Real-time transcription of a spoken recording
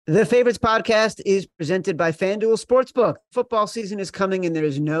The Favorites podcast is presented by FanDuel Sportsbook. Football season is coming, and there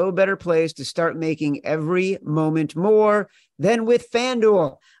is no better place to start making every moment more than with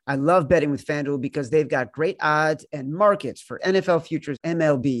FanDuel. I love betting with FanDuel because they've got great odds and markets for NFL futures,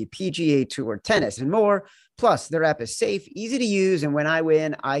 MLB, PGA Tour, tennis, and more. Plus, their app is safe, easy to use, and when I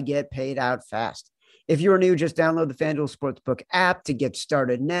win, I get paid out fast. If you're new, just download the FanDuel Sportsbook app to get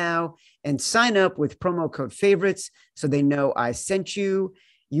started now and sign up with promo code FAVORITES so they know I sent you.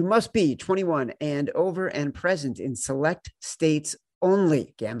 You must be 21 and over and present in select states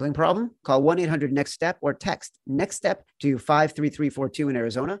only. Gambling problem? Call 1-800-NEXT-STEP or text NEXT STEP to 53342 in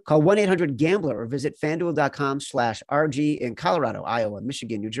Arizona. Call 1-800-GAMBLER or visit FanDuel.com/RG in Colorado, Iowa,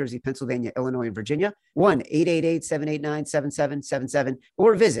 Michigan, New Jersey, Pennsylvania, Illinois, and Virginia. 1-888-789-7777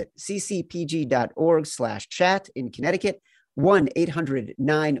 or visit ccpg.org/chat in Connecticut.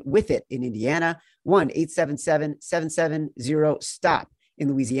 1-800-9-WITH-IT in Indiana. 1-877-770-STOP in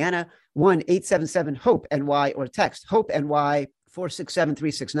Louisiana, 1-877-HOPE-NY or text HOPE-NY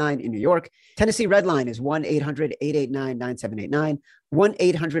 467-369 in New York. Tennessee Redline is 1-800-889-9789,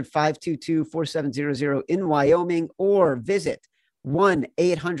 1-800-522-4700 in Wyoming, or visit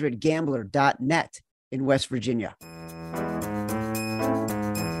 1-800-GAMBLER.net in West Virginia.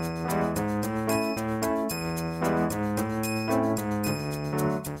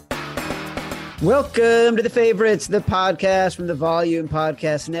 Welcome to The Favorites, the podcast from the Volume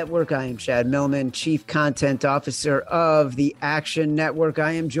Podcast Network. I am Chad Millman, Chief Content Officer of the Action Network.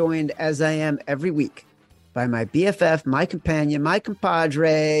 I am joined, as I am every week, by my BFF, my companion, my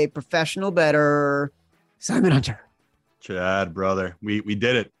compadre, professional bettor, Simon Hunter. Chad, brother, we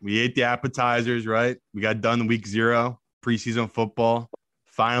did it. We ate the appetizers, right? We got done week 0, preseason football.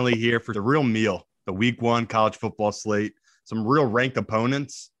 Finally here for the real meal, the week 1 college football slate, some real ranked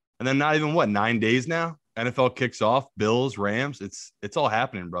opponents. And then not even 9 days now, NFL kicks off, Bills, Rams. It's all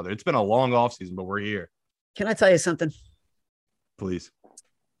happening, brother. It's been a long offseason, but we're here. Can I tell you something? Please.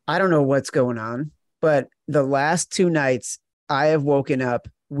 I don't know what's going on, but the last 2 nights I have woken up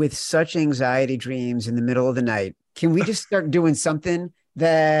with such anxiety dreams in the middle of the night. Can we just start doing something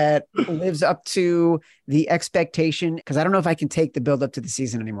that lives up to the expectation? Because I don't know if I can take the build up to the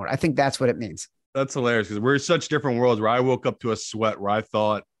season anymore. I think that's what it means. That's hilarious because we're in such different worlds where I woke up to a sweat where I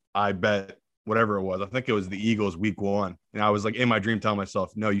thought I bet whatever it was. I think it was the Eagles week 1. And I was like in my dream telling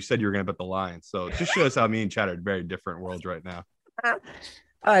myself, no, you said you were going to bet the Lions. So it just shows how me and Chad are in very different worlds right now. All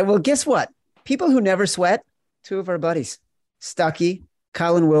right. Well, guess what? People who never sweat, 2 of our buddies, Stuckey,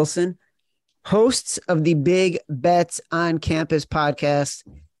 Colin Wilson, hosts of the Big Bets on Campus podcast.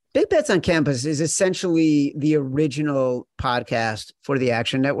 Big Bets on Campus is essentially the original podcast for the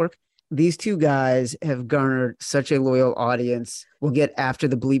Action Network. These 2 guys have garnered such a loyal audience. We'll get after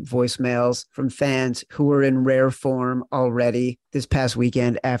the bleep voicemails from fans who were in rare form already this past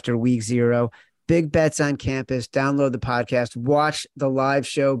weekend after week 0. Big Bets on Campus. Download the podcast. Watch the live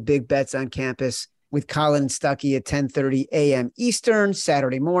show, Big Bets on Campus, with Colin and Stuckey at 10:30 a.m. Eastern,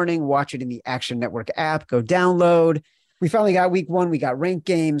 Saturday morning. Watch it in the Action Network app. Go download. We finally got week 1. We got ranked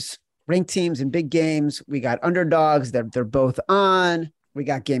games, ranked teams and big games. We got underdogs that they're both on. We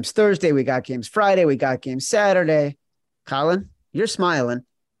got games Thursday. We got games Friday. We got games Saturday. Colin, you're smiling.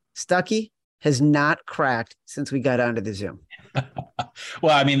 Stuckey has not cracked since we got onto the Zoom.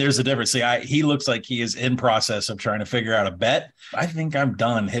 Well, I mean, there's a difference. See, he looks like he is in process of trying to figure out a bet. I think I'm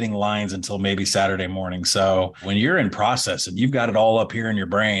done hitting lines until maybe Saturday morning. So when you're in process and you've got it all up here in your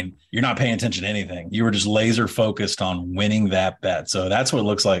brain, you're not paying attention to anything. You were just laser focused on winning that bet. So that's what it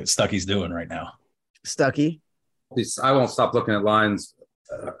looks like Stuckey's doing right now. Stuckey. I won't stop looking at lines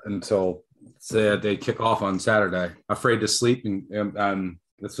until they kick off on Saturday. Afraid to sleep, and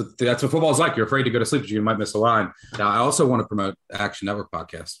that's what football's like. You're afraid to go to sleep because you might miss a line. Now, I also want to promote Action Network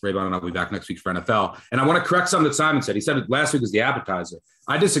podcast. Raybon and I will be back next week for NFL. And I want to correct something that Simon said. He said last week was the appetizer.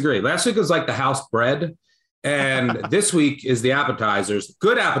 I disagree. Last week was like the house bread, and this week is the appetizers.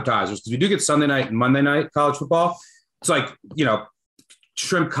 Good appetizers, because we do get Sunday night and Monday night college football. It's like,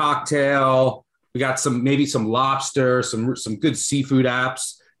 shrimp cocktail. We got maybe some lobster, some good seafood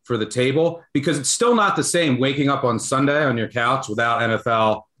apps for the table, because it's still not the same waking up on Sunday on your couch without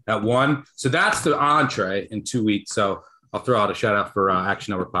NFL at 1. So that's the entree in 2 weeks. So I'll throw out a shout out for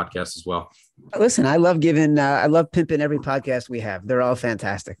Action Network podcast as well. Listen, I love pimping every podcast we have. They're all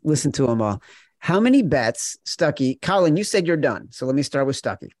fantastic. Listen to them all. How many bets, Stuckey? Colin, you said you're done. So let me start with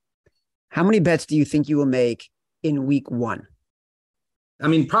Stuckey. How many bets do you think you will make in week 1? I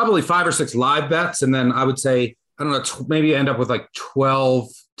mean, probably 5 or 6 live bets. And then I would say, I don't know, maybe end up with like 12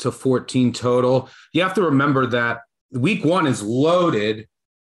 to 14 total. You have to remember that week 1 is loaded,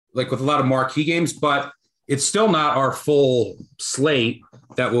 like with a lot of marquee games, but it's still not our full slate.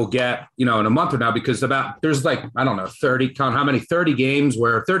 that we'll get, in a month from now, because there's like, I don't know, 30 games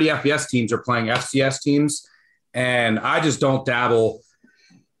where 30 FBS teams are playing FCS teams. And I just don't dabble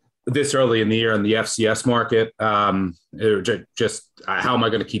this early in the year in the FCS market. How am I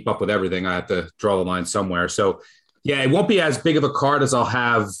going to keep up with everything? I have to draw the line somewhere. So yeah, it won't be as big of a card as I'll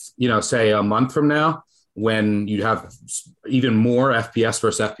have, say a month from now, when you have even more FBS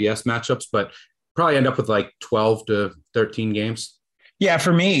versus FBS matchups, but probably end up with like 12 to 13 games. Yeah,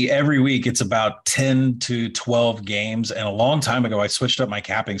 for me, every week it's about 10 to 12 games. And a long time ago, I switched up my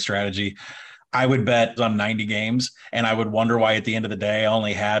capping strategy. I would bet on 90 games, and I would wonder why at the end of the day, I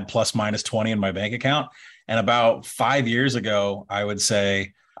only had plus minus 20 in my bank account. And about 5 years ago, I would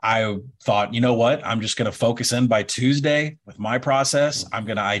say, I thought, you know what? I'm just going to focus in by Tuesday with my process. I'm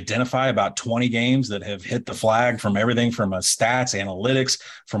going to identify about 20 games that have hit the flag, from everything from a stats, analytics,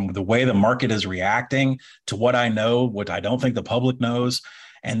 from the way the market is reacting to what I know, what I don't think the public knows.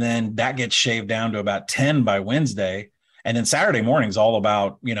 And then that gets shaved down to about 10 by Wednesday. And then Saturday morning is all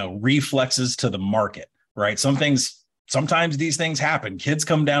about, reflexes to the market, right? Sometimes these things happen. Kids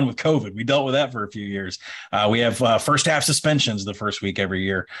come down with COVID. We dealt with that for a few years. We have first half suspensions the first week every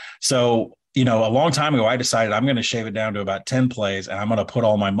year. So, a long time ago, I decided I'm going to shave it down to about 10 plays, and I'm going to put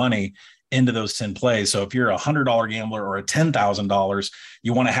all my money into those 10 plays. So if you're a $100 gambler or a $10,000,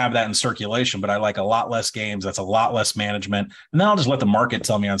 you want to have that in circulation. But I like a lot less games. That's a lot less management. And then I'll just let the market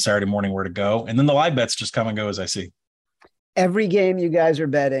tell me on Saturday morning where to go. And then the live bets just come and go as I see. Every game you guys are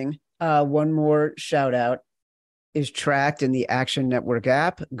betting, one more shout out, is tracked in the Action Network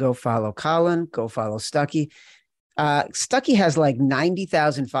app. Go follow Colin. Go follow Stuckey. Stuckey has like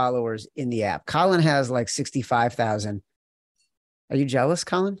 90,000 followers in the app. Colin has like 65,000. Are you jealous,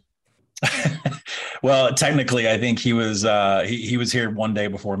 Colin? Well, technically, I think he was he was here one day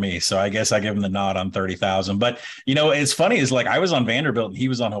before me, so I guess I give him the nod on 30,000. But it's funny is, like, I was on Vanderbilt and he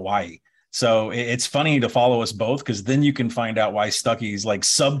was on Hawaii. So it's funny to follow us both, because then you can find out why Stuckey's like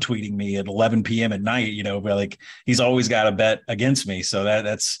subtweeting me at 11 p.m. at night, but like he's always got a bet against me. So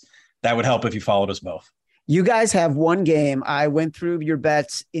that would help if you followed us both. You guys have one game. I went through your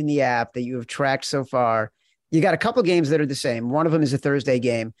bets in the app that you have tracked so far. You got a couple games that are the same. One of them is a Thursday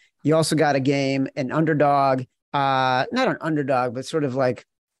game. You also got a game, an underdog, not an underdog, but sort of like,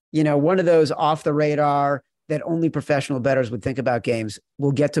 one of those off the radar that only professional bettors would think about games.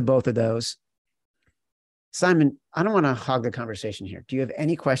 We'll get to both of those. Simon, I don't want to hog the conversation here. Do you have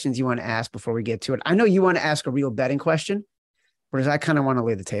any questions you want to ask before we get to it? I know you want to ask a real betting question, whereas I kind of want to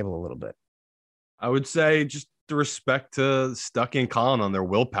lay the table a little bit. I would say just the respect to Stuckey and Colin on their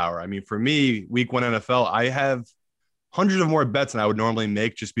willpower. I mean, for me, week one NFL, I have hundreds of more bets than I would normally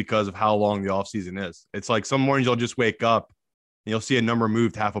make just because of how long the offseason is. It's like some mornings you'll just wake up and you'll see a number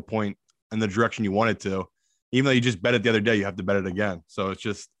moved half a point in the direction you want it to. Even though you just bet it the other day, you have to bet it again. So it's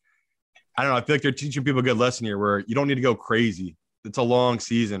just, I don't know. I feel like they're teaching people a good lesson here where you don't need to go crazy. It's a long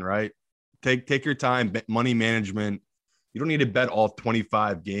season, right? Take your time, money management. You don't need to bet all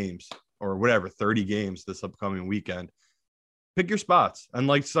 25 games or whatever, 30 games this upcoming weekend. Pick your spots. And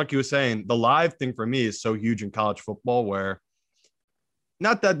like Stuckey was saying, the live thing for me is so huge in college football, where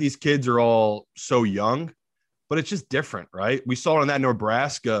not that these kids are all so young, but it's just different, right? We saw it in that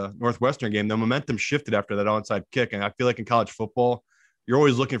Nebraska-Northwestern game. The momentum shifted after that onside kick. And I feel like in college football, you're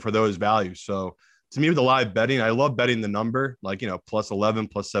always looking for those values. So to me, with the live betting, I love betting the number, like, plus 11,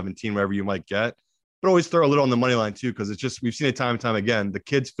 plus 17, whatever you might get. But always throw a little on the money line too, because it's just, we've seen it time and time again. The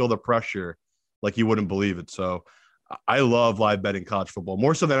kids feel the pressure like you wouldn't believe it. So I love live betting college football,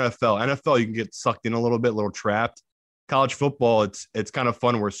 more so than NFL. NFL, you can get sucked in a little bit, a little trapped. College football, it's kind of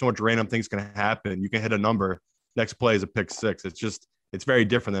fun where so much random things can happen. You can hit a number. Next play is a pick six. It's very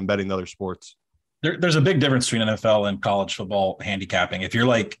different than betting the other sports. There's a big difference between NFL and college football handicapping. If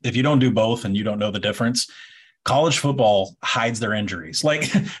you don't do both and you don't know the difference, college football hides their injuries. Like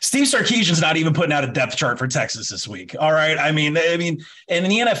Steve Sarkisian's not even putting out a depth chart for Texas this week. All right. I mean, and in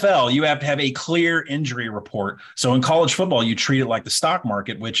the NFL, you have to have a clear injury report. So in college football, you treat it like the stock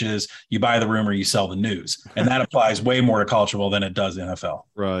market, which is you buy the rumor, you sell the news. And that applies way more to college football than it does NFL.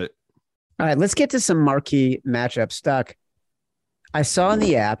 Right. All right, let's get to some marquee matchups. Stuck. I saw in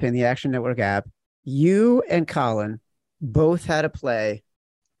the app, in the Action Network app, you and Colin both had a play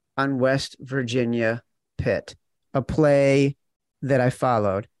on West Virginia Pitt, a play that I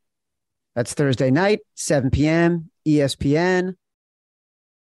followed. That's Thursday night, 7 p.m., ESPN.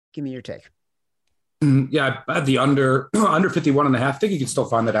 Give me your take. Yeah, I had the under 51.5. I think you can still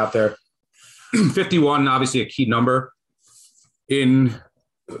find that out there. 51, obviously a key number in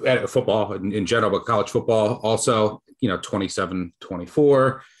football in general, but college football also,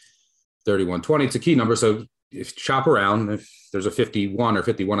 27-24, 31-20. It's a key number. So if shop around, if there's a 51 or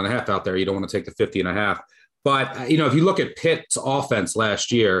 51 and a half out there, you don't want to take the 50 and a half. But, if you look at Pitt's offense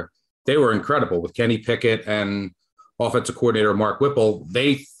last year, they were incredible with Kenny Pickett and offensive coordinator Mark Whipple.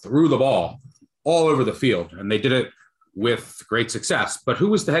 They threw the ball all over the field, and they did it with great success. But who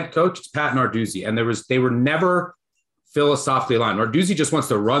was the head coach? It's Pat Narduzzi. And they were never philosophically aligned. Narduzzi just wants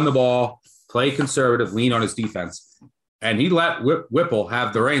to run the ball, play conservative, lean on his defense. And he let Whipple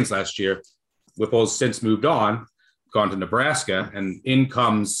have the reins last year. Whipple's since moved on, gone to Nebraska, and in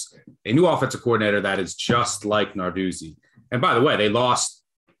comes a new offensive coordinator that is just like Narduzzi. And by the way, they lost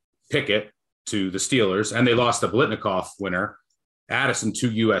Pickett to the Steelers, and they lost the Blitnikoff winner, Addison, to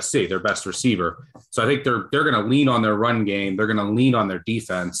USC, their best receiver. So I think they're going to lean on their run game. They're going to lean on their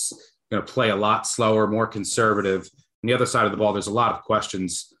defense, going to play a lot slower, more conservative. On the other side of the ball, there's a lot of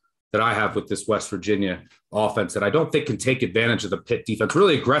questions that I have with this West Virginia offense that I don't think can take advantage of the Pitt defense.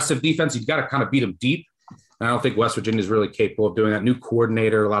 Really aggressive defense. You've got to kind of beat them deep. And I don't think West Virginia is really capable of doing that. New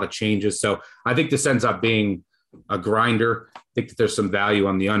coordinator, a lot of changes. So I think this ends up being a grinder. I think that there's some value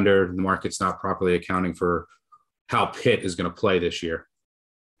on the under. The market's not properly accounting for how Pitt is going to play this year.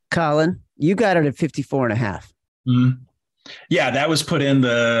 Colin, you got it at 54 and a half. Mm-hmm. Yeah, that was put in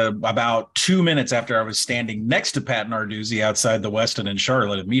about 2 minutes after I was standing next to Pat Narduzzi outside the Westin in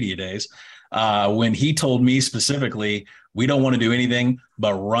Charlotte at Media Days, when he told me specifically, we don't want to do anything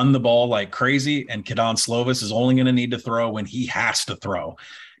but run the ball like crazy, and Kedon Slovis is only going to need to throw when he has to throw.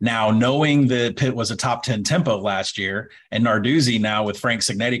 Now, knowing that Pitt was a top 10 tempo last year, and Narduzzi now with Frank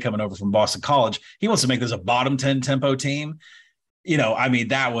Signetti coming over from Boston College, he wants to make this a bottom 10 tempo team.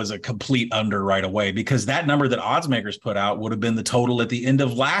 That was a complete under right away, because that number that oddsmakers put out would have been the total at the end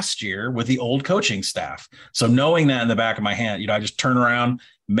of last year with the old coaching staff. So knowing that in the back of my hand, I just turn around,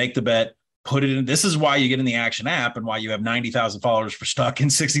 make the bet, put it in. This is why you get in the Action app and why you have 90,000 followers for Stuck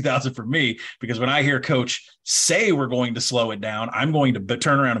and 60,000 for me, because when I hear Coach say we're going to slow it down, I'm going to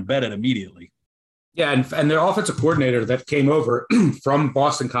turn around and bet it immediately. Yeah, and their offensive coordinator that came over from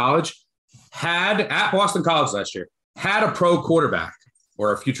Boston College had a pro quarterback,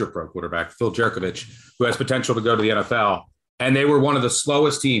 or a future pro quarterback, Phil Jerkovich, who has potential to go to the NFL. And they were one of the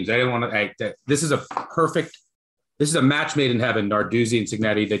slowest teams. They didn't want to. This is a match made in heaven. Narduzzi and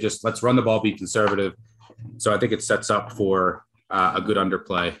Signetti, let's run the ball, be conservative. So I think it sets up for a good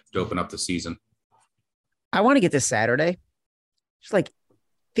underplay to open up the season. I want to get this Saturday. There's like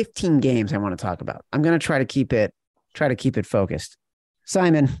 15 games I want to talk about. I'm going to try to keep it focused.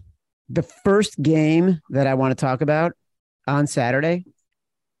 Simon, the first game that I want to talk about on Saturday,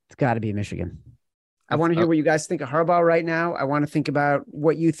 it's got to be Michigan. I want to hear what you guys think of Harbaugh right now. I want to think about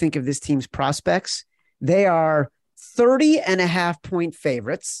what you think of this team's prospects. They are 30.5-point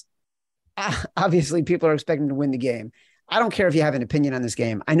favorites. Obviously, people are expecting to win the game. I don't care if you have an opinion on this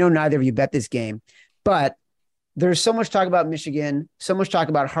game. I know neither of you bet this game, but there's so much talk about Michigan, so much talk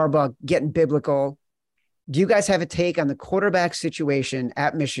about Harbaugh getting biblical. Do you guys have a take on the quarterback situation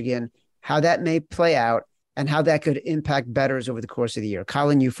at Michigan, how that may play out, and how that could impact bettors over the course of the year?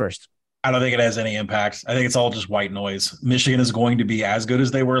 Colin, you first. I don't think it has any impact. I think it's all just white noise. Michigan is going to be as good as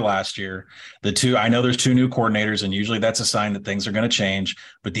they were last year. I know there's two new coordinators, and usually that's a sign that things are going to change.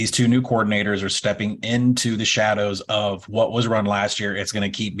 But these two new coordinators are stepping into the shadows of what was run last year. It's going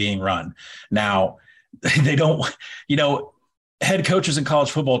to keep being run. Now, they don't, head coaches in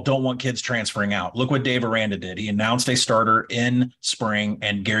college football don't want kids transferring out. Look what Dave Aranda did. He announced a starter in spring,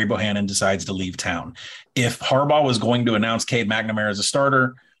 and Gary Bohannon decides to leave town. If Harbaugh was going to announce Cade McNamara as a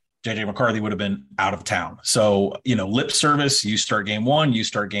starter, JJ McCarthy would have been out of town. So, lip service, you start game one, you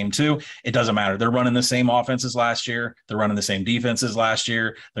start game two. It doesn't matter. They're running the same offenses last year. They're running the same defenses last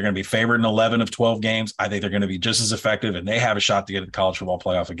year. They're going to be favored in 11 of 12 games. I think they're going to be just as effective, and they have a shot to get to the college football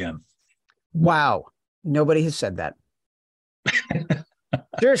playoff again. Wow. Nobody has said that.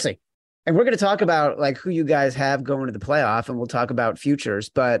 Seriously. And we're going to talk about who you guys have going to the playoff, and we'll talk about futures,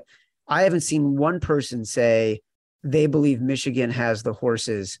 but I haven't seen one person say they believe Michigan has the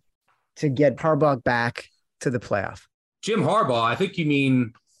horses to get Harbaugh back to the playoff. Jim Harbaugh, I think you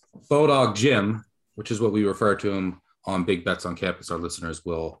mean Bodog Jim, which is what we refer to him on Big Bets on Campus. Our listeners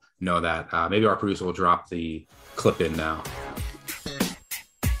will know that. Maybe our producer will drop the clip in now.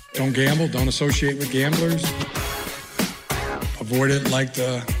 Don't gamble. Don't associate with gamblers. Avoid it like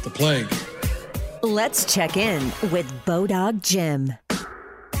the plague. Let's check in with Bodog Jim.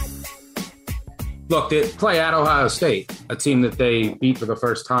 Look, they play at Ohio State, a team that they beat for the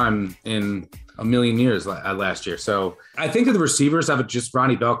first time in a million years last year. So I think that the receivers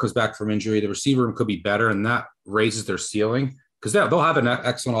Ronnie Bell comes back from injury. The receiver room could be better, and that raises their ceiling because they'll have an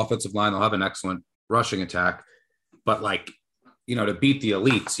excellent offensive line. They'll have an excellent rushing attack. But to beat the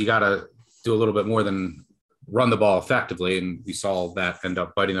elites, you got to do a little bit more than run the ball effectively. And we saw that end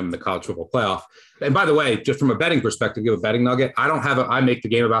up biting them in the college football playoff. And by the way, just from a betting perspective, give a betting nugget. I make the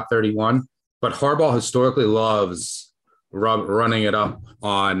game about 31, but Harbaugh historically loves running it up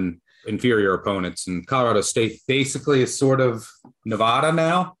on inferior opponents. And Colorado State basically is sort of Nevada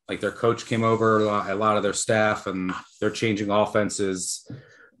now. Like their coach came over, a lot of their staff, and they're changing offenses,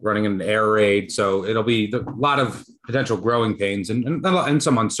 running an air raid. So it'll be a lot of potential growing pains and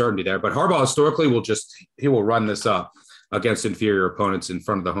some uncertainty there. But Harbaugh historically he will run this up against inferior opponents in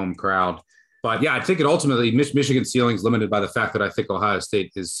front of the home crowd. But yeah, I think it ultimately, Michigan's ceiling is limited by the fact that I think Ohio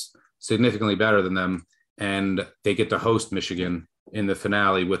State is significantly better than them, and they get to host Michigan in the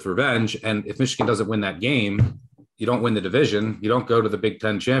finale with revenge. And if Michigan doesn't win that game, you don't win the division, you don't go to the Big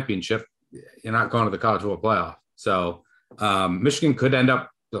Ten championship, you're not going to the college football playoff. So Michigan could end up,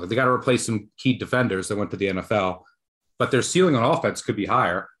 they got to replace some key defenders that went to the NFL, but their ceiling on offense could be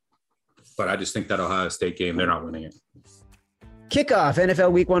higher. But I just think that Ohio State game, they're not winning it. Kickoff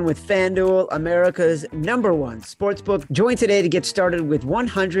NFL Week 1 with FanDuel, America's #1 sportsbook. Join today to get started with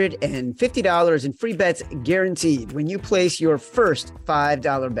 $150 in free bets guaranteed when you place your first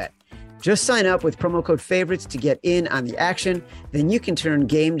 $5 bet. Just sign up with promo code favorites to get in on the action. Then you can turn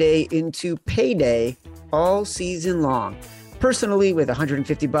game day into payday all season long. Personally, with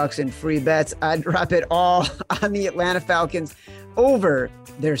 $150 in free bets, I'd drop it all on the Atlanta Falcons over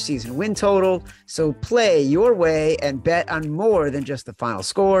their season win total. So play your way and bet on more than just the final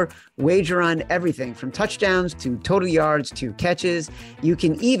score. Wager on everything from touchdowns to total yards to catches. You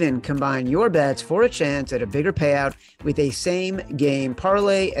can even combine your bets for a chance at a bigger payout with a same game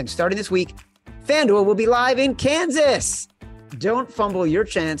parlay. And starting this week, FanDuel will be live in Kansas. Don't fumble your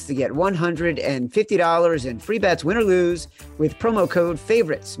chance to get $150 in free bets, win or lose, with promo code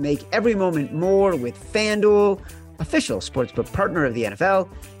favorites. Make every moment more with FanDuel, official sportsbook partner of the NFL.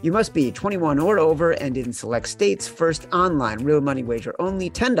 You must be 21 or over and in select states. First online real money wager only.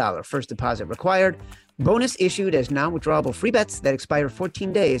 $10 first deposit required. Bonus issued as non-withdrawable free bets that expire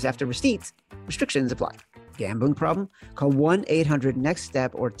 14 days after receipts. Restrictions apply. Gambling problem? Call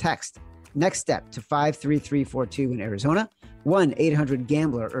 1-800-NEXT-STEP or text NEXT STEP to 53342 in Arizona,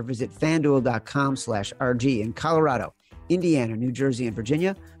 1-800-GAMBLER, or visit FanDuel.com/RG in Colorado, Indiana, New Jersey, and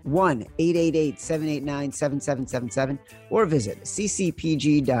Virginia, 1-888-789-7777, or visit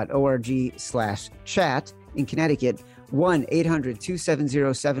ccpg.org/chat in Connecticut,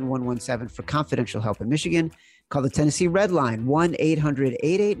 1-800-270-7117 for confidential help in Michigan. Call the Tennessee Red Line,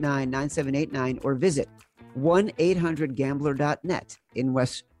 1-800-889-9789, or visit 1-800-GAMBLER.net in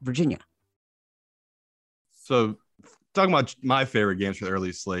West Virginia. So talking about my favorite games for the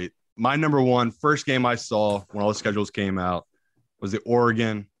early slate, my number one first game I saw when all the schedules came out was the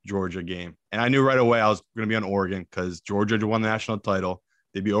Oregon-Georgia game. And I knew right away I was going to be on Oregon because Georgia won the national title.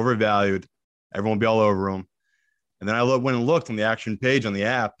 They'd be overvalued. Everyone would be all over them. And then I went and looked on the action page on the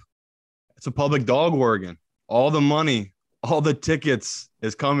app. It's a public dog, Oregon. All the money, all the tickets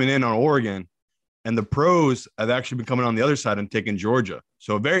is coming in on Oregon. And the pros have actually been coming on the other side and taking Georgia.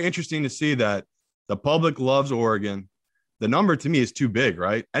 So very interesting to see that the public loves Oregon. The number to me is too big,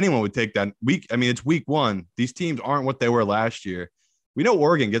 right? Anyone would take that week. I mean, it's week one. These teams aren't what they were last year. We know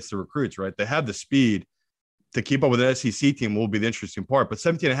Oregon gets the recruits, right? They have the speed to keep up with an SEC team will be the interesting part. But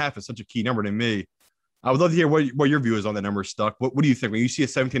 17.5 is such a key number to me. I would love to hear what your view is on that number, Stuck. What do you think? When you see a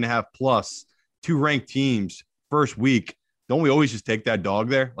 17.5 plus two ranked teams first week, don't we always just take that dog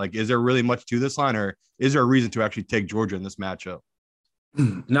there? Like, is there really much to this line, or is there a reason to actually take Georgia in this matchup?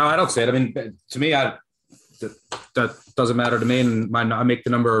 No, I don't say it. I mean, to me, that doesn't matter to me. And I make the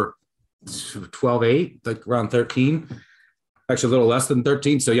number 12-8, like around 13, actually a little less than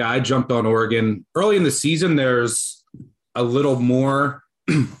 13. So yeah, I jumped on Oregon early in the season. There's a little more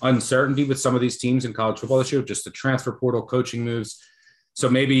uncertainty with some of these teams in college football this year, just the transfer portal, coaching moves. So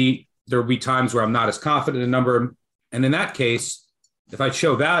maybe there'll be times where I'm not as confident in number. And in that case, if I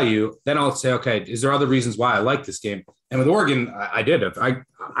show value, then I'll say, okay, is there other reasons why I like this game? And with Oregon, I did.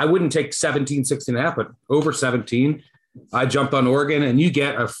 I wouldn't take 17, 16.5, but over 17, I jumped on Oregon, and you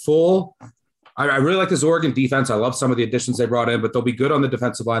get a full – I really like this Oregon defense. I love some of the additions they brought in, but they'll be good on the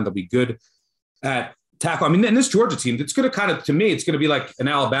defensive line. They'll be good at tackle. I mean, and this Georgia team, it's going to kind of – to me, it's going to be like an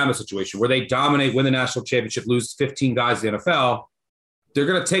Alabama situation where they dominate, win the national championship, lose 15 guys in the NFL. They're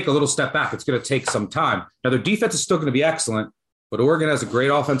going to take a little step back. It's going to take some time. Now, their defense is still going to be excellent, but Oregon has a great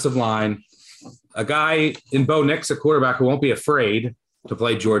offensive line. A guy in Bo Nix, a quarterback who won't be afraid to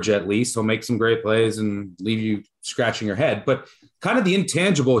play Georgia at least. He'll make some great plays and leave you scratching your head. But kind of the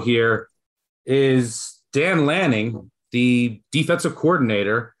intangible here is Dan Lanning, the defensive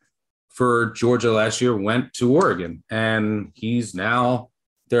coordinator for Georgia last year, went to Oregon, and he's now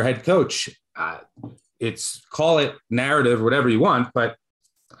their head coach. it's call it narrative, whatever you want, but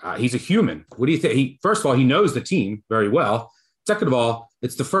he's a human. What do you think? First of all, he knows the team very well. Second of all,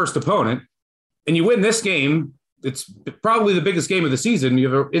 it's the first opponent, and you win this game. It's probably the biggest game of the season.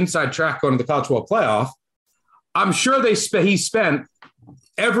 You have an inside track going to the college football playoff. I'm sure he spent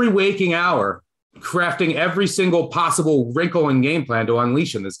every waking hour crafting every single possible wrinkle in game plan to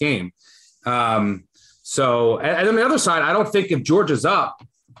unleash in this game. So, and on the other side, I don't think if Georgia's up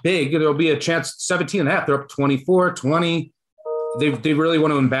big, there'll be a chance 17 and a half. They're up 24, 20. They really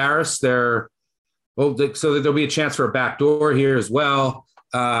want to embarrass so there'll be a chance for a backdoor here as well.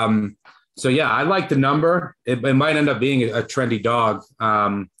 So yeah, I like the number. It might end up being a trendy dog,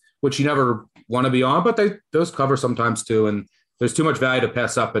 which you never want to be on, but those cover sometimes too. And there's too much value to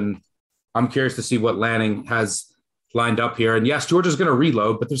pass up. And I'm curious to see what Lanning has lined up here. And yes, Georgia's going to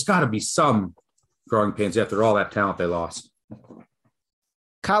reload, but there's got to be some growing pains after all that talent they lost.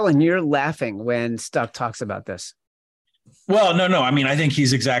 Colin, you're laughing when Stuck talks about this. Well, no. I mean, I think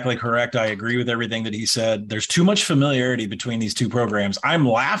he's exactly correct. I agree with everything that he said. There's too much familiarity between these two programs. I'm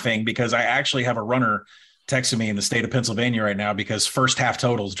laughing because I actually have a runner texting me in the state of Pennsylvania right now because first half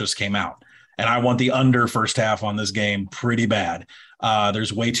totals just came out. And I want the under first half on this game pretty bad.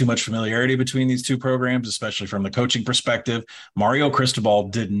 There's way too much familiarity between these two programs, especially from the coaching perspective. Mario Cristobal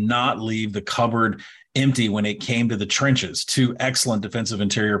did not leave the cupboard empty when it came to the trenches. Two excellent defensive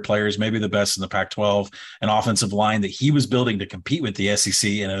interior players, maybe the best in the Pac-12, an offensive line that he was building to compete with the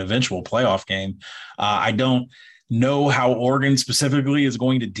SEC in an eventual playoff game. I don't know how Oregon specifically is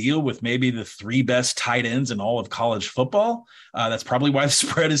going to deal with maybe the three best tight ends in all of college football. That's probably why the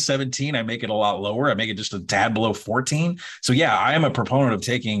spread is 17. I make it a lot lower. I make it just a tad below 14. So yeah, I am a proponent of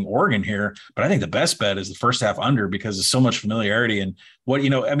taking Oregon here, but I think the best bet is the first half under because there's so much familiarity. And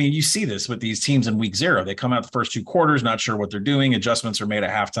you see this with these teams in week 0. They come out the first 2 quarters, not sure what they're doing. Adjustments are made at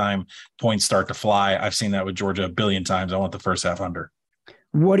halftime. Points start to fly. I've seen that with Georgia a billion times. I want the first half under.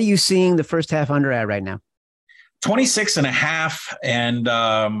 What are you seeing the first half under at right now? 26 and a half. And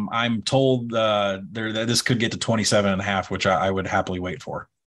I'm told that this could get to 27 and a half, which I would happily wait for.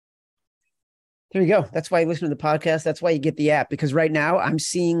 There you go. That's why you listen to the podcast. That's why you get the app, because right now I'm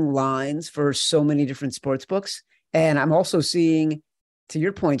seeing lines for so many different sports books. And I'm also seeing, to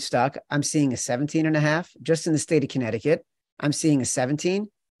your point, Stuck, I'm seeing a 17 and a half just in the state of Connecticut. I'm seeing a 17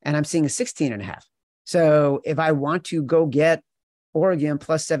 and I'm seeing a 16 and a half. So if I want to go get Oregon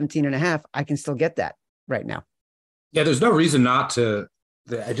plus 17 and a half, I can still get that right now. Yeah, there's no reason not to.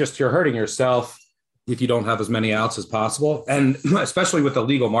 You're hurting yourself if you don't have as many outs as possible. And especially with the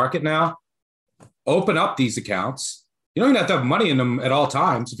legal market now, open up these accounts. You don't even have to have money in them at all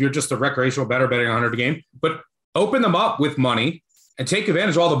times if you're just a recreational bettor betting 100 a game, but open them up with money and take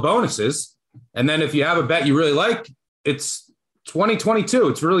advantage of all the bonuses. And then if you have a bet you really like, it's 2022.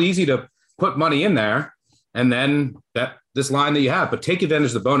 It's really easy to put money in there and then bet this line that you have, but take advantage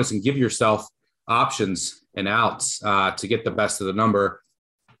of the bonus and give yourself options and outs to get the best of the number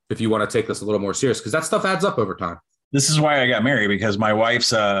if you want to take this a little more serious, because that stuff adds up over time. This is why I got married, because my wife's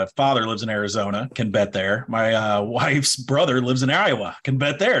father lives in Arizona, can bet there. My wife's brother lives in Iowa, can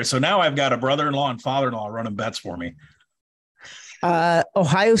bet there. So now I've got a brother-in-law and father-in-law running bets for me.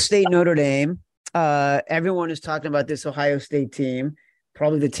 Ohio State, Notre Dame. Everyone is talking about this Ohio State team,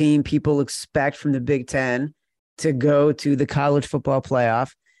 probably the team people expect from the Big Ten to go to the college football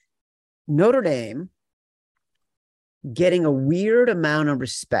playoff. Notre Dame getting a weird amount of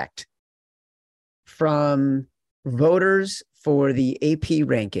respect from voters for the AP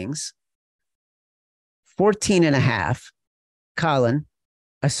rankings. 14 and a half. Colin,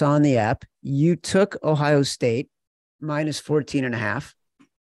 I saw in the app, you took Ohio State minus 14 and a half.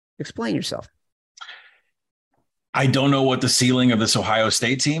 Explain yourself. I don't know what the ceiling of this Ohio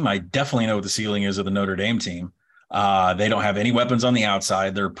State team. I definitely know what the ceiling is of the Notre Dame team. They don't have any weapons on the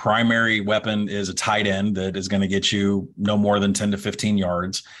outside. Their primary weapon is a tight end that is going to get you no more than 10 to 15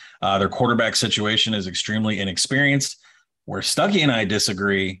 yards. Their quarterback situation is extremely inexperienced. Where Stuckey and I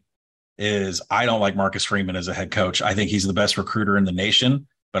disagree is I don't like Marcus Freeman as a head coach. I think he's the best recruiter in the nation,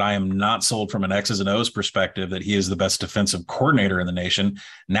 but I am not sold from an X's and O's perspective that he is the best defensive coordinator in the nation.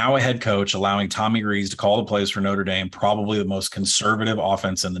 Now a head coach allowing Tommy Rees to call the plays for Notre Dame, probably the most conservative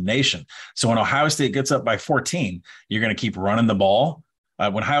offense in the nation. So when Ohio State gets up by 14, you're going to keep running the ball.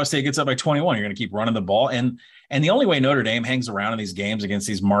 When Ohio State gets up by 21, you're going to keep running the ball. And the only way Notre Dame hangs around in these games against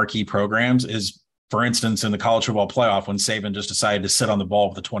these marquee programs is, for instance, in the college football playoff, when Saban just decided to sit on the ball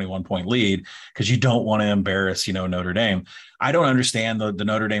with a 21-point lead, because you don't want to embarrass, Notre Dame. I don't understand the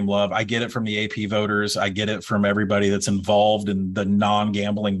Notre Dame love. I get it from the AP voters. I get it from everybody that's involved in the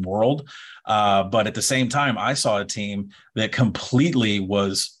non-gambling world. But at the same time, I saw a team that completely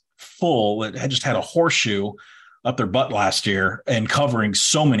was full. It had just had a horseshoe up their butt last year and covering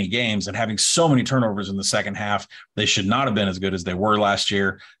so many games and having so many turnovers in the second half. They should not have been as good as they were last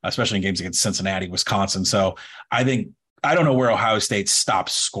year, especially in games against Cincinnati, Wisconsin. So I don't know where Ohio State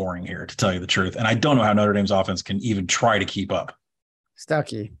stops scoring here, to tell you the truth. And I don't know how Notre Dame's offense can even try to keep up.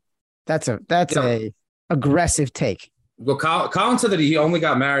 Stuckey. That's a aggressive take. Well, Colin said that he only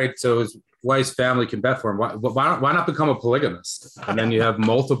got married so his wife's family can bet for him. Why not become a polygamist? And then you have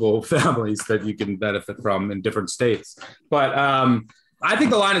multiple families that you can benefit from in different states. But I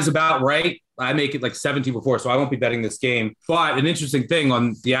think the line is about right. I make it like 17 before, so I won't be betting this game. But an interesting thing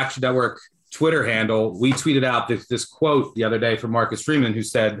on the Action Network Twitter handle, we tweeted out this quote the other day from Marcus Freeman, who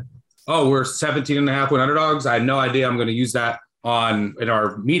said, "Oh, we're 17.5 underdogs. I had no idea I'm going to use that in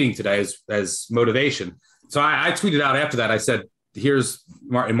our meeting today as motivation." So I tweeted out after that. I said, "Here's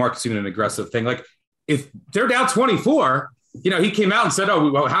Marcus doing an aggressive thing. Like, if they're down 24, he came out and said,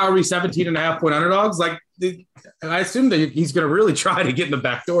 'Oh, well, how are we 17.5 underdogs?' Like, I assume that he's going to really try to get in the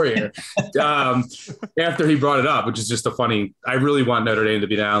back door here after he brought it up, which is just a funny. I really want Notre Dame to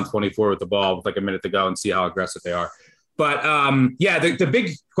be down 24 with the ball with like a minute to go and see how aggressive they are. But the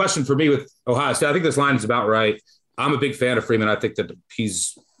big question for me with Ohio State, I think this line is about right. I'm a big fan of Freeman. I think that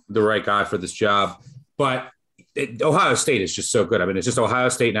he's the right guy for this job. But Ohio State is just so good. I mean, it's just Ohio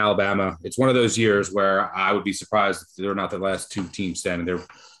State and Alabama. It's one of those years where I would be surprised if they're not the last two teams standing there.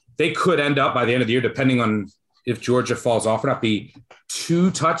 They could end up by the end of the year, depending on if Georgia falls off or not, be 2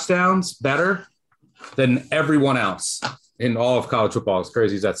 touchdowns better than everyone else in all of college football, as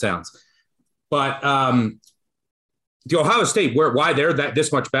crazy as that sounds. But the Ohio State, why they're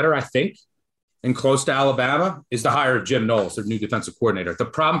this much better, I think, and close to Alabama, is the hire of Jim Knowles, their new defensive coordinator. The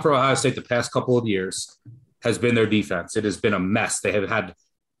problem for Ohio State the past couple of years has been their defense. It has been a mess. They have had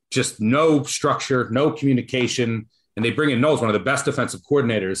just no structure, no communication, and they bring in Knowles, one of the best defensive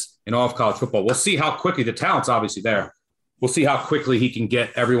coordinators in all of college football. We'll see how quickly, the talent's obviously there. We'll see how quickly he can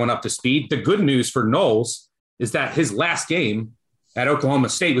get everyone up to speed. The good news for Knowles is that his last game at Oklahoma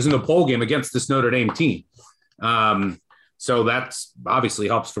State was in the bowl game against this Notre Dame team. So that's obviously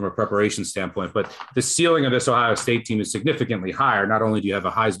helps from a preparation standpoint. But the ceiling of this Ohio State team is significantly higher. Not only do you have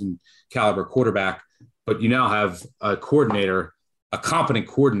a Heisman caliber quarterback, but you now have a competent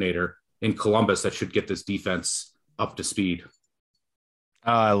coordinator in Columbus that should get this defense up to speed.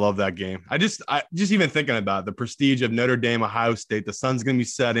 I love that game. I just even thinking about the prestige of Notre Dame, Ohio State. The sun's going to be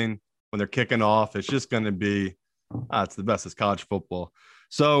setting when they're kicking off. It's just going to be, it's the best. It's college football.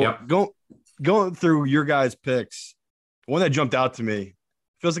 So yep. Going through your guys' picks, one that jumped out to me,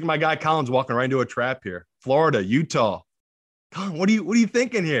 feels like my guy Colin's walking right into a trap here. Florida, Utah. Colin, what are you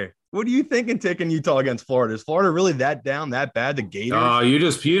thinking here? What are you thinking taking Utah against Florida? Is Florida really that down, that bad? The Gators? Oh, you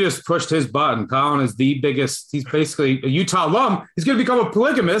just pushed his button. Colin is the biggest. He's basically a Utah alum. He's going to become a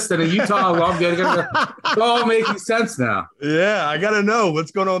polygamist and a Utah alum. It's all making sense now. Yeah, I got to know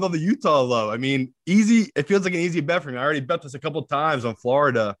what's going on with all the Utah alum. I mean, easy. It feels like an easy bet for me. I already bet this a couple of times on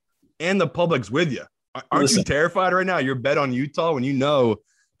Florida, and the public's with you. Aren't you terrified right now? You're bet on Utah when you know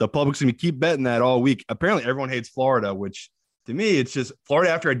the public's going to keep betting that all week. Apparently, everyone hates Florida, which to me, it's just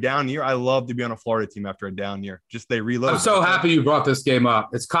Florida after a down year. I love to be on a Florida team after a down year. Just they reload. I'm so happy you brought this game up.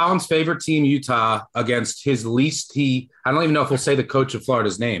 It's Colin's favorite team, Utah, against his least. I don't even know if we'll say the coach of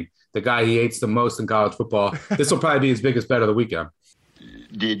Florida's name, the guy he hates the most in college football. This will probably be his biggest bet of the weekend.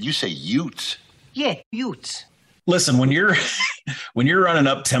 Did you say Utes? Yeah, Utes. Listen, when you're running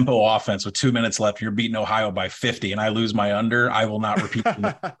up tempo offense with 2 minutes left, you're beating Ohio by 50, and I lose my under, I will not repeat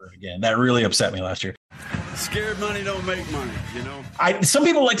it again. That really upset me last year. Scared money don't make money, you know. Some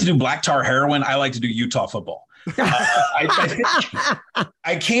people like to do black tar heroin. I like to do Utah football. I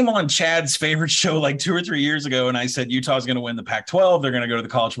came on Chad's favorite show like 2 or 3 years ago, and I said Utah's going to win the Pac-12. They're going to go to the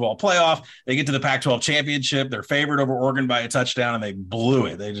college football playoff. They get to the Pac-12 championship. They're favored over Oregon by a touchdown, and they blew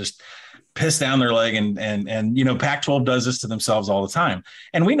it. They just pissed down their leg, and Pac-12 does this to themselves all the time.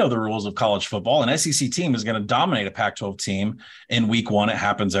 And we know the rules of college football. An SEC team is going to dominate a Pac-12 team in week 1. It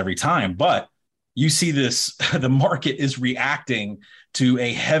happens every time, but you see this, the market is reacting to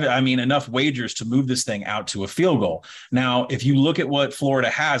enough wagers to move this thing out to a field goal. Now, if you look at what Florida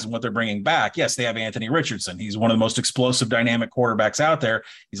has and what they're bringing back, yes, they have Anthony Richardson. He's one of the most explosive, dynamic quarterbacks out there.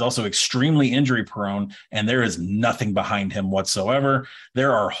 He's also extremely injury prone, and there is nothing behind him whatsoever.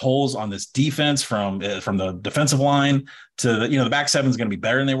 There are holes on this defense from the defensive line to the back seven is going to be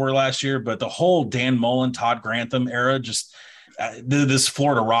better than they were last year, but the whole Dan Mullen, Todd Grantham era just this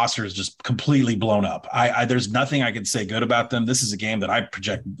Florida roster is just completely blown up. There's nothing I can say good about them. This is a game that I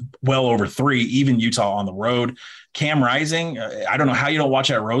project well over 3, even Utah on the road. Cam Rising, I don't know how you don't watch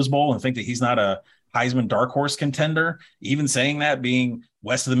that Rose Bowl and think that he's not a Heisman dark horse contender. Even saying that, being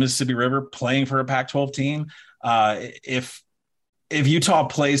west of the Mississippi River, playing for a Pac-12 team, if Utah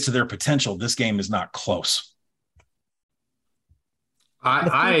plays to their potential, this game is not close.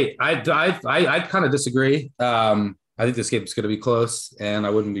 I kind of disagree. I think this game is going to be close, and I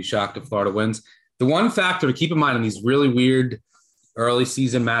wouldn't be shocked if Florida wins. The one factor to keep in mind in these really weird early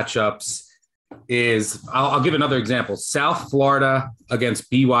season matchups is, I'll give another example. South Florida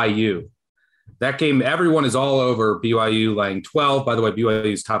against BYU. That game, everyone is all over BYU laying 12. By the way,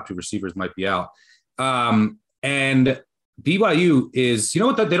 BYU's top 2 receivers might be out. And BYU is, you know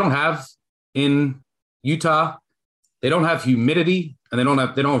what they don't have in Utah? They don't have humidity, and they don't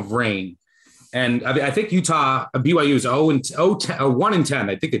have rain. And I think BYU is 1-10.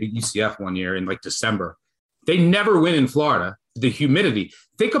 I think they beat UCF one year in like December. They never win in Florida. The humidity.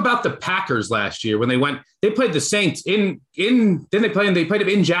 Think about the Packers last year when they played the Saints then they played them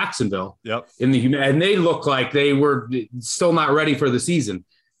in Jacksonville. Yep. And they looked like they were still not ready for the season.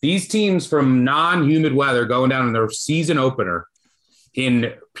 These teams from non-humid weather going down in their season opener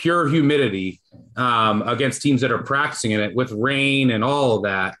in pure humidity against teams that are practicing in it with rain and all of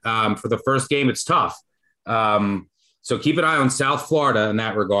that. For the first game, it's tough. So keep an eye on South Florida in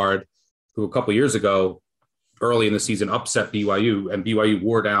that regard, who a couple years ago, early in the season, upset BYU, and BYU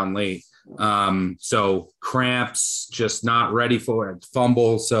wore down late. So cramps, just not ready for it,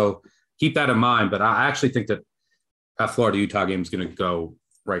 fumble. So keep that in mind. But I actually think that Florida-Utah game is going to go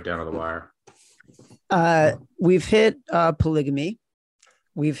right down to the wire. We've hit polygamy.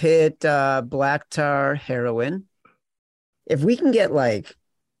 We've hit black tar heroin. If we can get like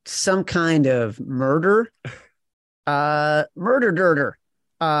some kind of murder in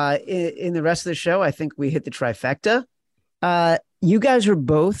the rest of the show, I think we hit the trifecta. You guys are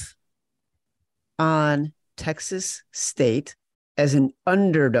both on Texas State as an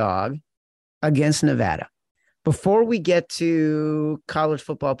underdog against Nevada. Before we get to college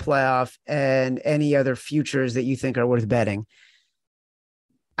football playoff and any other futures that you think are worth betting,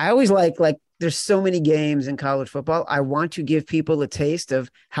 I always like there's so many games in college football. I want to give people a taste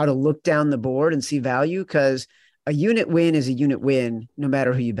of how to look down the board and see value, because a unit win is a unit win no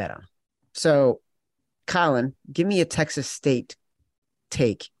matter who you bet on. So, Colin, give me a Texas State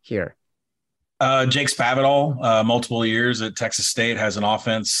take here. Jake Spavital, multiple years at Texas State, has an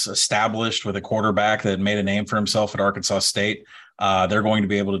offense established with a quarterback that made a name for himself at Arkansas State. They're going to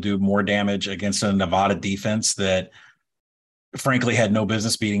be able to do more damage against a Nevada defense that frankly had no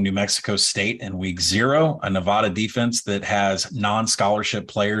business beating New Mexico State in week 0, a Nevada defense that has non-scholarship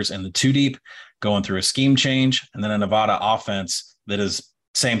players in the 2 deep going through a scheme change, and then a Nevada offense that is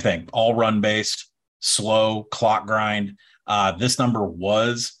same thing, all run based, slow clock grind. This number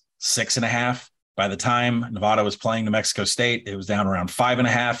was 6.5. By the time Nevada was playing New Mexico State, it was down around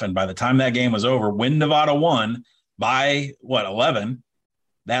 5.5. And by the time that game was over, when Nevada won by 11,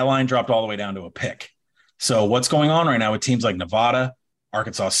 that line dropped all the way down to a pick. So what's going on right now with teams like Nevada,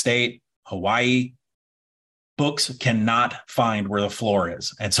 Arkansas State, Hawaii? Books cannot find where the floor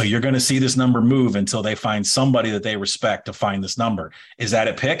is. And so you're going to see this number move until they find somebody that they respect to find this number. Is that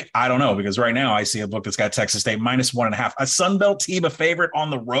a pick? I don't know, because right now I see a book that's got Texas State -1.5. A Sunbelt team, a favorite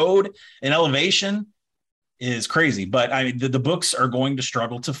on the road in elevation, is crazy. But I mean, the books are going to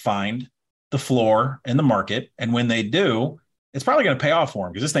struggle to find the floor in the market. And when they do, it's probably going to pay off for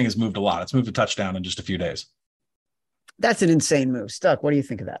them, because this thing has moved a lot. It's moved a touchdown in just a few days. That's an insane move. Stuck, what do you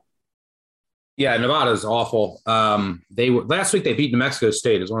think of that? Yeah, Nevada's awful. Last week they beat New Mexico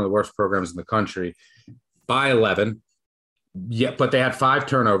State, as one of the worst programs in the country, by 11. Yeah, but they had 5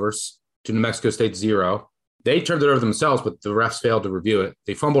 turnovers to New Mexico State 0. They turned it over themselves, but the refs failed to review it.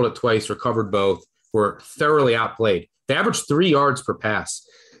 They fumbled it twice, recovered both, were thoroughly outplayed. They averaged 3 yards per pass.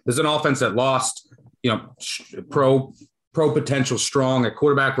 This is an offense that lost, pro potential strong at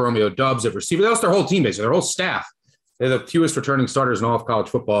quarterback, Romeo Doubs at receiver. They lost their whole team, basically, their whole staff. They're the fewest returning starters in all of college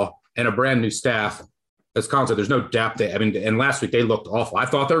football, and a brand new staff. As Colin said, there's no depth. And last week they looked awful. I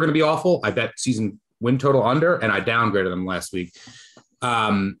thought they were going to be awful. I bet season win total under, and I downgraded them last week.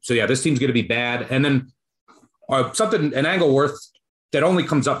 So yeah, this team's going to be bad. And then an angle worth that only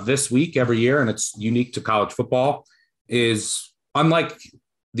comes up this week every year, and it's unique to college football, is unlike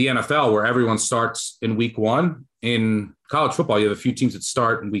the NFL where everyone starts in week 1. In college football, you have a few teams that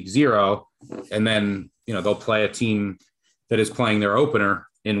start in week 0, and then they'll play a team that is playing their opener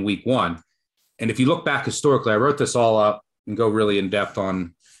in week 1. And if you look back historically, I wrote this all up and go really in depth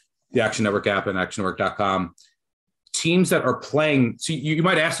on the Action Network app and actionnetwork.com. Teams that are playing, so you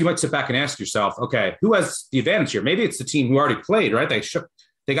might sit back and ask yourself, okay, who has the advantage here? Maybe it's the team who already played, right?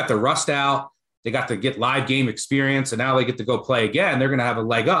 They got the rust out. They got to get live game experience, and now they get to go play again. They're going to have a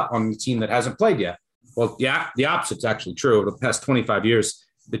leg up on the team that hasn't played yet. Well, yeah, the opposite's actually true. Over the past 25 years,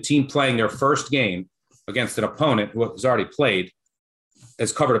 the team playing their first game against an opponent who has already played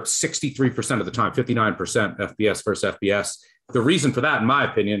has covered up 63% of the time, 59% FBS versus FBS. The reason for that, in my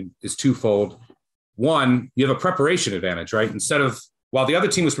opinion, is twofold. One, you have a preparation advantage, right? Instead of, while the other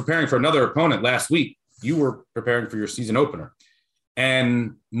team was preparing for another opponent last week, you were preparing for your season opener.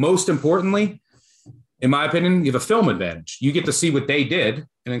 And most importantly, in my opinion, you have a film advantage. You get to see what they did.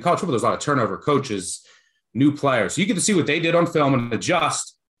 And in college football, there's a lot of turnover, coaches, new players. So you get to see what they did on film and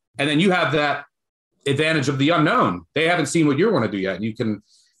adjust. And then you have that advantage of the unknown. They haven't seen what you're going to do yet. And you can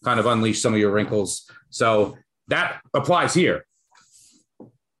kind of unleash some of your wrinkles. So that applies here.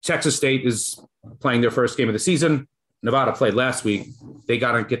 Texas State is playing their first game of the season. Nevada played last week. They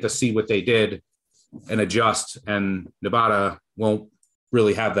got to get to see what they did and adjust. And Nevada won't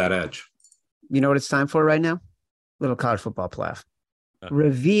really have that edge. You know what it's time for right now? Little college football playoff.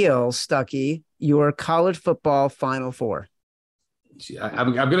 Reveal, Stuckey, your college football Final Four.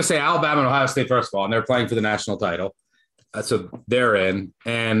 I'm going to say Alabama and Ohio State first of all, and they're playing for the national title. So they're in.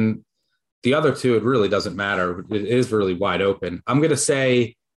 And the other two, it really doesn't matter. It is really wide open. I'm going to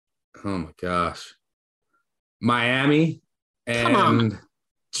say, oh my gosh, Miami and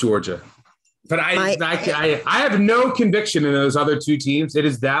Georgia. But I have no conviction in those other two teams. It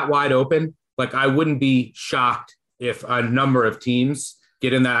is that wide open. Like, I wouldn't be shocked if a number of teams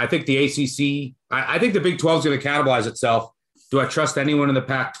get in that. I think the ACC, I think the Big 12 is going to cannibalize itself. Do I trust anyone in the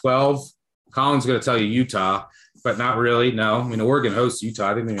Pac-12? Colin's going to tell you Utah, but not really. No. I mean, Oregon hosts Utah.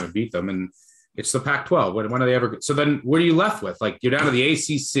 I think they're going to beat them. And it's the Pac-12. When are they ever? So then what are you left with? Like, you're down to the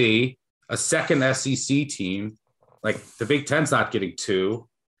ACC, a second SEC team. Like, the Big Ten's not getting two.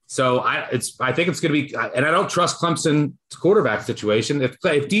 So I think it's going to be, and I don't trust Clemson's quarterback situation. If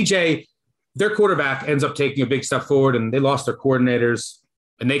DJ, their quarterback, ends up taking a big step forward and they lost their coordinators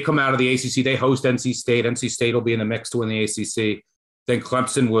and they come out of the ACC, they host NC State. NC State will be in the mix to win the ACC. Then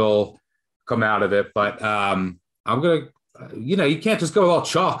Clemson will come out of it. But I'm going to, you can't just go all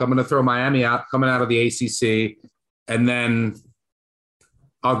chalk. I'm going to throw Miami out coming out of the ACC. And then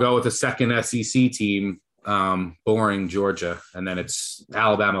I'll go with the second SEC team, boring Georgia. And then it's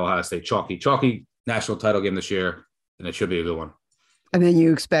Alabama, Ohio State, chalky national title game this year. And it should be a good one. And then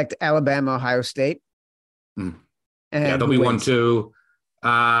you expect Alabama, Ohio State. And there'll be one, too.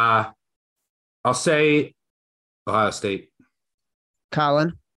 I'll say Ohio State.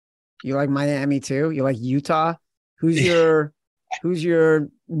 Colin, you like Miami too? You like Utah? Who's your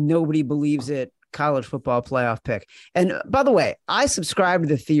nobody believes it college football playoff pick? And by the way, I subscribe to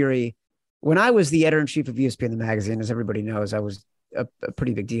the theory when I was the editor-in-chief of ESPN, the magazine, as everybody knows, I was a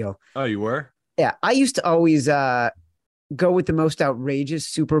pretty big deal. Oh, you were? Yeah. I used to always go with the most outrageous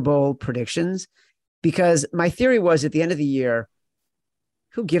Super Bowl predictions because my theory was at the end of the year,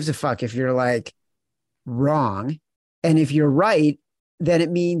 who gives a fuck if you're like wrong? And if you're right, then it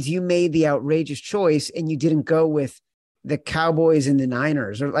means you made the outrageous choice and you didn't go with the Cowboys and the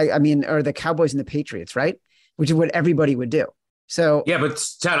Niners or the Cowboys and the Patriots, right? Which is what everybody would do. So yeah, but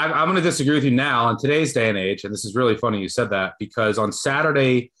Ted, I'm going to disagree with you now in today's day and age. And this is really funny you said that because on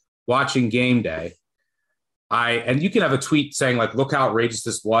Saturday watching game day, and you can have a tweet saying like, look how outrageous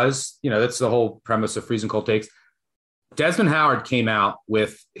this was. That's the whole premise of Freezing Cold Takes. Desmond Howard came out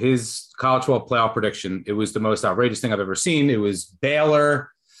with his college football playoff prediction. It was the most outrageous thing I've ever seen. It was Baylor,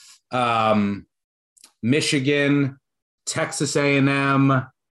 Michigan, Texas A&M,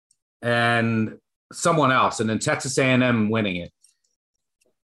 and someone else, and then Texas A&M winning it.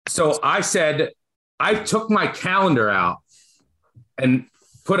 So I said, I took my calendar out and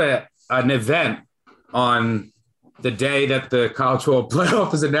put an event on the day that the college football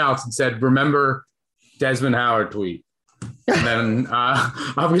playoff was announced and said, remember Desmond Howard tweet. And then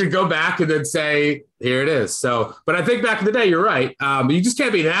I'm going to go back and then say, here it is. So, but I think back in the day, you're right. You just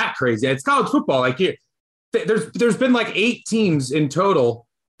can't be that crazy. It's college football. Like there's been like 8 teams in total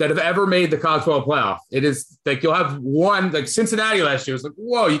that have ever made the college football playoff. It is like you'll have one, like Cincinnati last year was like,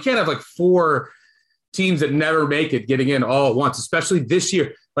 whoa, you can't have like 4 teams that never make it getting in all at once, especially this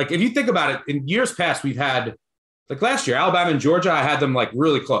year. Like if you think about it, in years past, we've had like last year, Alabama and Georgia, I had them like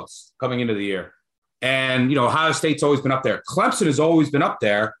really close coming into the year. And, Ohio State's always been up there. Clemson has always been up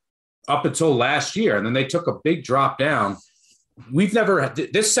there up until last year. And then they took a big drop down. We've never had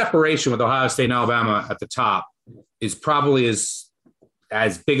this separation with Ohio State and Alabama at the top is probably as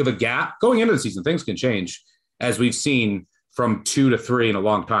big of a gap going into the season. Things can change as we've seen from 2 to 3 in a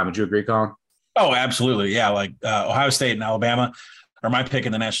long time. Would you agree, Colin? Oh, absolutely. Yeah. Like Ohio State and Alabama are my pick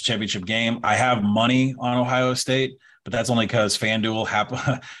in the national championship game. I have money on Ohio State, but that's only because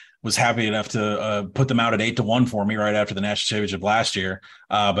FanDuel was happy enough to put them out at 8-1 for me right after the national championship last year.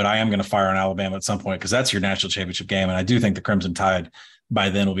 But I am going to fire on Alabama at some point because that's your national championship game. And I do think the Crimson Tide by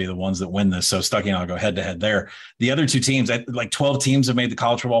then will be the ones that win this. So Stuckey and I'll go head to head there. The other two teams, like 12 teams have made the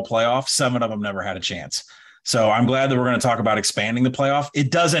college football playoff. 7 of them never had a chance. So I'm glad that we're going to talk about expanding the playoff. It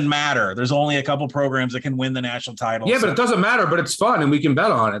doesn't matter. There's only a couple programs that can win the national title. Yeah, but it doesn't matter, but it's fun and we can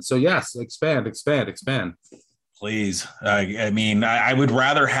bet on it. So yes, expand. Please. I mean, I would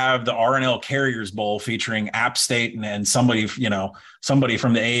rather have the R&L Carriers Bowl featuring App State and somebody from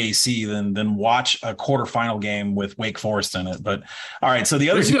the AAC than watch a quarterfinal game with Wake Forest in it. But all right, so the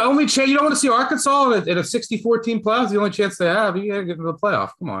other the only chance you don't want to see Arkansas in a 64-team playoff. The only chance they have, you got to get to the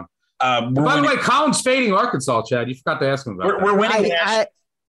playoff. Come on. By the way, Colin's fading Arkansas, Chad. You forgot to ask him about that. We're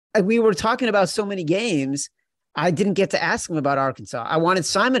winning. We were talking about so many games. I didn't get to ask him about Arkansas. I wanted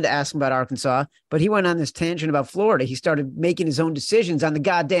Simon to ask him about Arkansas, but he went on this tangent about Florida. He started making his own decisions on the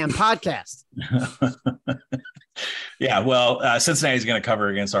goddamn podcast. Yeah, well, Cincinnati's going to cover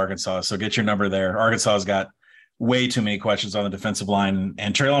against Arkansas, so get your number there. Arkansas's got way too many questions on the defensive line,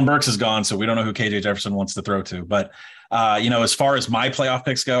 and Treylon Burks is gone, so we don't know who KJ Jefferson wants to throw to. But, as far as my playoff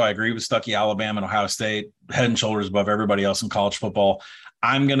picks go, I agree with Stuckey, Alabama, and Ohio State, head and shoulders above everybody else in college football.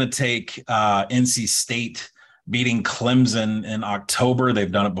 I'm going to take NC State beating Clemson in October.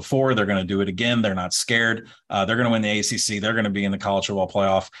 They've done it before. They're going to do it again. They're not scared. They're going to win the ACC. They're going to be in the college football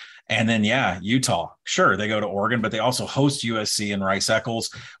playoff. And then, Utah. Sure, they go to Oregon, but they also host USC and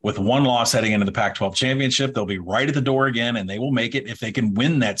Rice-Eccles with one loss heading into the Pac-12 championship. They'll be right at the door again, and they will make it if they can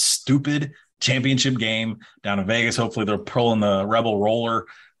win that stupid championship game down in Vegas. Hopefully they're pulling the Rebel roller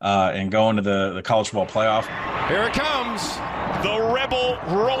and going to the college football playoff. Here it comes. The Rebel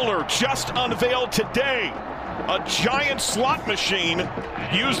roller just unveiled today. A giant slot machine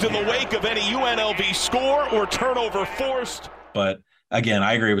used in the wake of any UNLV score or turnover forced. But again,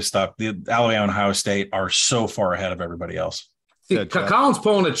 I agree with Stuck. The Alabama and Ohio State are so far ahead of everybody else. See, Colin's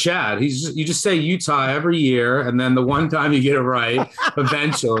pulling a Chad. You just say Utah every year, and then the one time you get it right,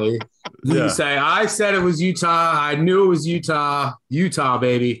 eventually, you say, I said it was Utah. I knew it was Utah. Utah,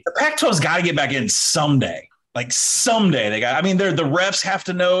 baby. The Pac-12's got to get back in someday. Like someday the refs have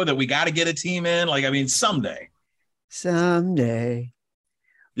to know that we got to get a team in. Someday.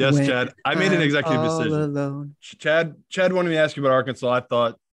 Yes, Chad. I made an executive decision. Alone. Chad wanted me to ask you about Arkansas. I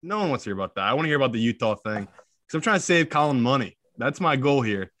thought no one wants to hear about that. I want to hear about the Utah thing because I'm trying to save Colin money. That's my goal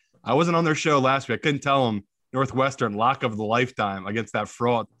here. I wasn't on their show last week. I couldn't tell him Northwestern lock of the lifetime against that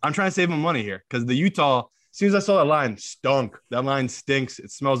fraud. I'm trying to save him money here because the Utah, as soon as I saw that line, stunk. That line stinks.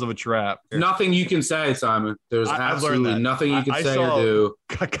 It smells of a trap. Nothing you can say, Simon. There's absolutely nothing you can say or do.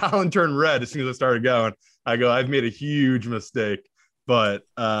 Colin turned red as soon as I started going. I go, I've made a huge mistake. But,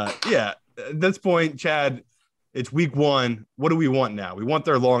 at this point, Chad, it's week 1. What do we want now? We want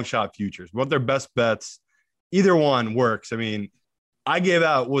their long shot futures. We want their best bets. Either one works. I mean, I gave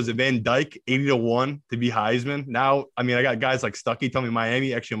out, Van Dyke 80-1 to be Heisman. Now, I got guys like Stuckey telling me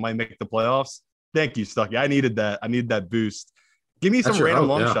Miami actually might make the playoffs. Thank you, Stuckey. I needed that. I needed that boost. Give me some random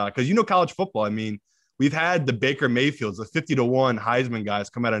long shot because college football. We've had the Baker Mayfields, the 50-1 Heisman guys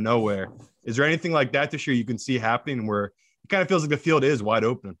come out of nowhere. Is there anything like that this year you can see happening where it kind of feels like the field is wide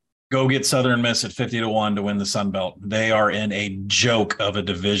open? Go get Southern Miss at 50-1 to win the Sun Belt. They are in a joke of a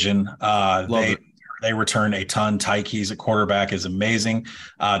division. They returned a ton. Tyke's at quarterback is amazing.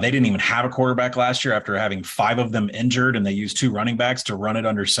 They didn't even have a quarterback last year after having 5 of them injured, and they used 2 running backs to run it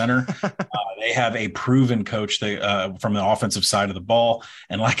under center. They have a proven coach from the offensive side of the ball.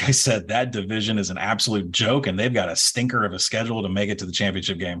 And like I said, that division is an absolute joke, and they've got a stinker of a schedule to make it to the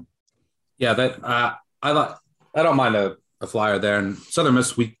championship game. Yeah, I don't mind a flyer there. And Southern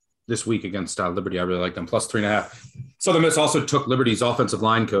Miss this week against Liberty, I really like them, plus 3.5. Southern Miss also took Liberty's offensive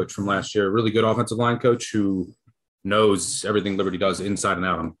line coach from last year, a really good offensive line coach who knows everything Liberty does inside and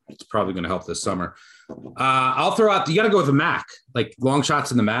out. It's probably going to help this summer. I'll throw out, you got to go with the MAC. Like long shots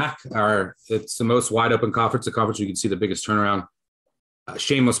in the MAC it's the most wide open conference, the conference where you can see the biggest turnaround.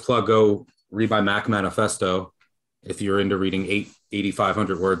 Shameless plug, go read my MAC manifesto if you're into reading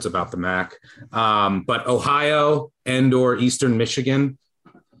 8,500 words about the MAC. But Ohio and or Eastern Michigan,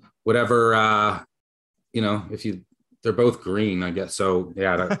 whatever, they're both green, I guess. So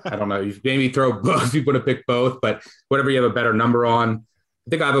yeah, I don't know. You maybe throw both if you want to pick both, but whatever you have a better number on. I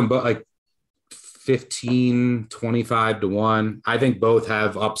think I have them both like 15, 25-1. I think both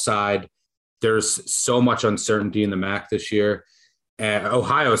have upside. There's so much uncertainty in the MAC this year.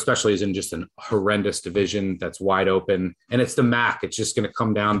 Ohio especially is in just an horrendous division that's wide open, and it's the MAC. It's just going to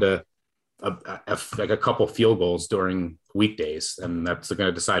come down to a couple field goals during weekdays, and that's going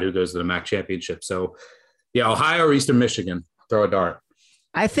to decide who goes to the MAC championship. So yeah, Ohio or Eastern Michigan, throw a dart.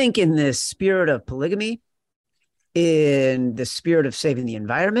 I think in the spirit of polygamy, in the spirit of saving the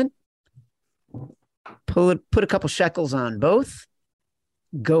environment, put a couple shekels on both.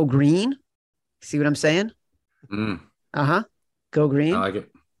 Go green. See what I'm saying? Go green. I like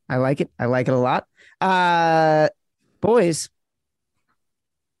it. I like it. I like it a lot. Boys,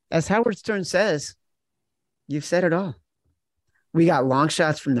 as Howard Stern says, you've said it all. We got long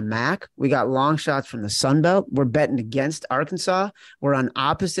shots from the MAC. We got long shots from the Sun Belt. We're betting against Arkansas. We're on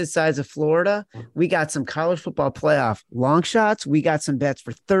opposite sides of Florida. We got some college football playoff long shots. We got some bets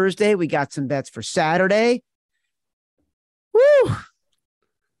for Thursday. We got some bets for Saturday. Woo!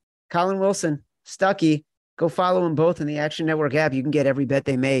 Colin Wilson, Stuckey, go follow them both in the Action Network app. You can get every bet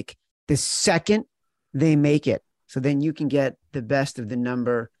they make the second they make it. So then you can get the best of the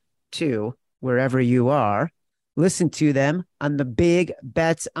number 2 wherever you are. Listen to them on the Big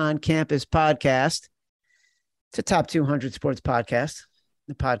Bets on Campus podcast. It's a top 200 sports podcast,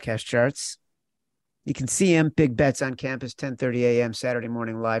 the podcast charts. You can see them, Big Bets on Campus, 10:30 a.m. Saturday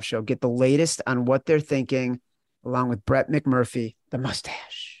morning live show. Get the latest on what they're thinking, along with Brett McMurphy, the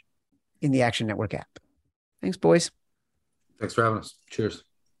mustache, in the Action Network app. Thanks, boys. Thanks for having us. Cheers.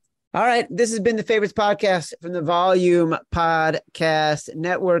 All right. This has been the Favorites Podcast from the Volume Podcast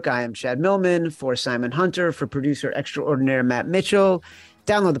Network. I am Chad Millman for Simon Hunter, for producer extraordinaire Matt Mitchell.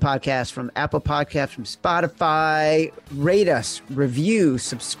 Download the podcast from Apple Podcasts, from Spotify. Rate us, review,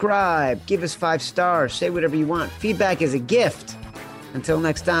 subscribe, give us 5 stars, say whatever you want. Feedback is a gift. Until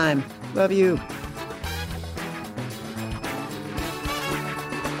next time, love you.